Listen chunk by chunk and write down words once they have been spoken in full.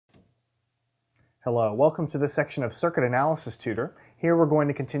Hello, welcome to this section of Circuit Analysis Tutor. Here we're going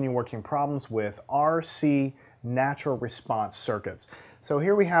to continue working problems with RC natural response circuits. So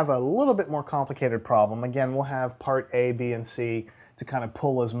here we have a little bit more complicated problem. Again, we'll have part A, B, and C to kind of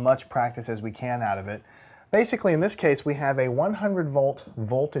pull as much practice as we can out of it. Basically, in this case, we have a 100 volt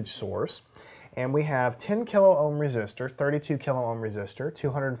voltage source, and we have 10 kilo ohm resistor, 32 kilo ohm resistor,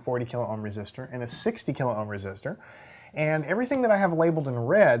 240 kilo ohm resistor, and a 60 kilo ohm resistor. And everything that I have labeled in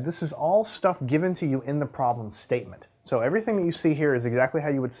red, this is all stuff given to you in the problem statement. So everything that you see here is exactly how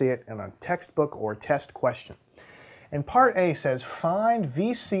you would see it in a textbook or test question. And part A says, find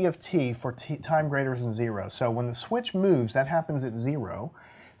VC of t for time greater than 0. So when the switch moves, that happens at 0.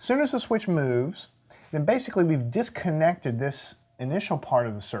 As soon as the switch moves, then basically we've disconnected this initial part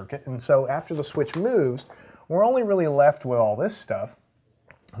of the circuit. And so after the switch moves, we're only really left with all this stuff.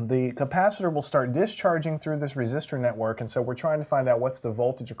 The capacitor will start discharging through this resistor network, and so we're trying to find out what's the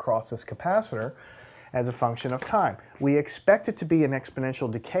voltage across this capacitor as a function of time. We expect it to be an exponential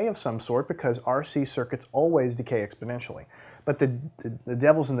decay of some sort because RC circuits always decay exponentially. But the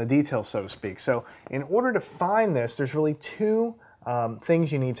devil's in the details, so to speak. So in order to find this, there's really two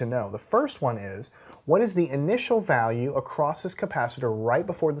things you need to know. The first one is, what is the initial value across this capacitor right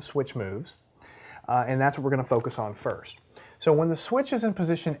before the switch moves? And that's what we're going to focus on first. So when the switch is in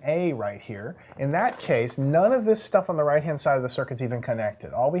position A right here, in that case, none of this stuff on the right-hand side of the circuit is even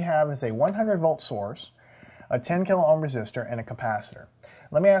connected. All we have is a 100 volt source, a 10 kilo ohm resistor, and a capacitor.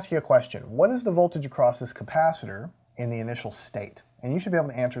 Let me ask you a question. What is the voltage across this capacitor in the initial state? And you should be able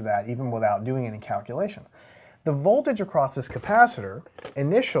to answer that even without doing any calculations. The voltage across this capacitor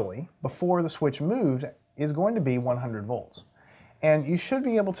initially, before the switch moved, is going to be 100 volts. And you should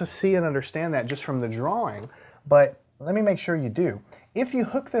be able to see and understand that just from the drawing, but let me make sure you do. If you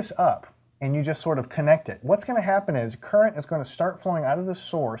hook this up and you just sort of connect it, what's going to happen is current is going to start flowing out of this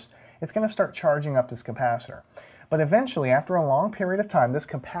source. It's going to start charging up this capacitor. But eventually, after a long period of time, this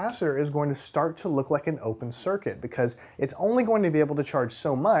capacitor is going to start to look like an open circuit because it's only going to be able to charge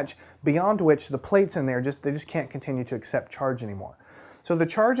so much, beyond which the plates in there, they just can't continue to accept charge anymore. So the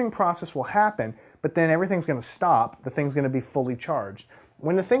charging process will happen, but then everything's going to stop. The thing's going to be fully charged.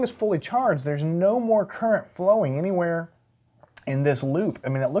 When the thing is fully charged, there's no more current flowing anywhere in this loop. I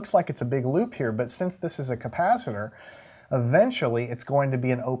mean, it looks like it's a big loop here, but since this is a capacitor, eventually it's going to be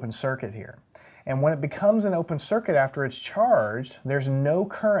an open circuit here. And when it becomes an open circuit after it's charged, there's no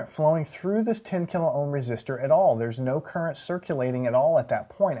current flowing through this 10 kilo ohm resistor at all. There's no current circulating at all at that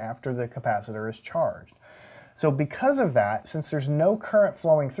point after the capacitor is charged. So because of that, since there's no current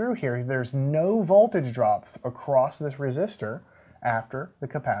flowing through here, there's no voltage drop across this resistor after the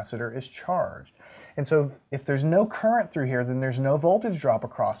capacitor is charged. And so if there's no current through here, then there's no voltage drop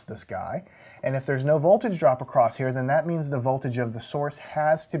across this guy. And if there's no voltage drop across here, then that means the voltage of the source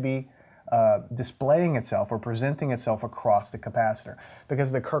has to be displaying itself or presenting itself across the capacitor,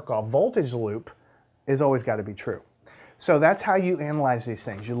 because the Kirchhoff voltage loop is always got to be true. So that's how you analyze these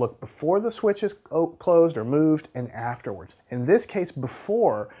things. You look before the switch is closed or moved and afterwards. In this case,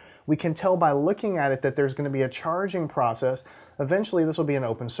 before, we can tell by looking at it that there's going to be a charging process. Eventually this will be an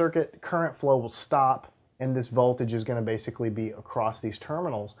open circuit, current flow will stop, and this voltage is going to basically be across these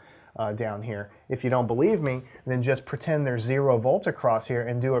terminals down here. If you don't believe me, then just pretend there's 0 volts across here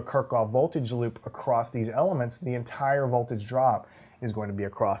and do a Kirchhoff voltage loop across these elements. The entire voltage drop is going to be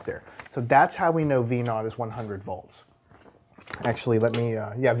across there. So that's how we know V0 is 100 volts. Actually, let me,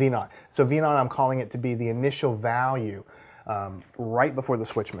 V0. So V0, I'm calling it to be the initial value right before the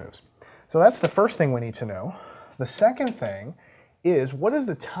switch moves. So that's the first thing we need to know. The second thing is, what is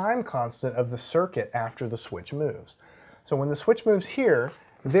the time constant of the circuit after the switch moves? So when the switch moves here,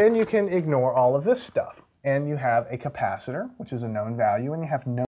 then you can ignore all of this stuff. And you have a capacitor, which is a known value, and you have no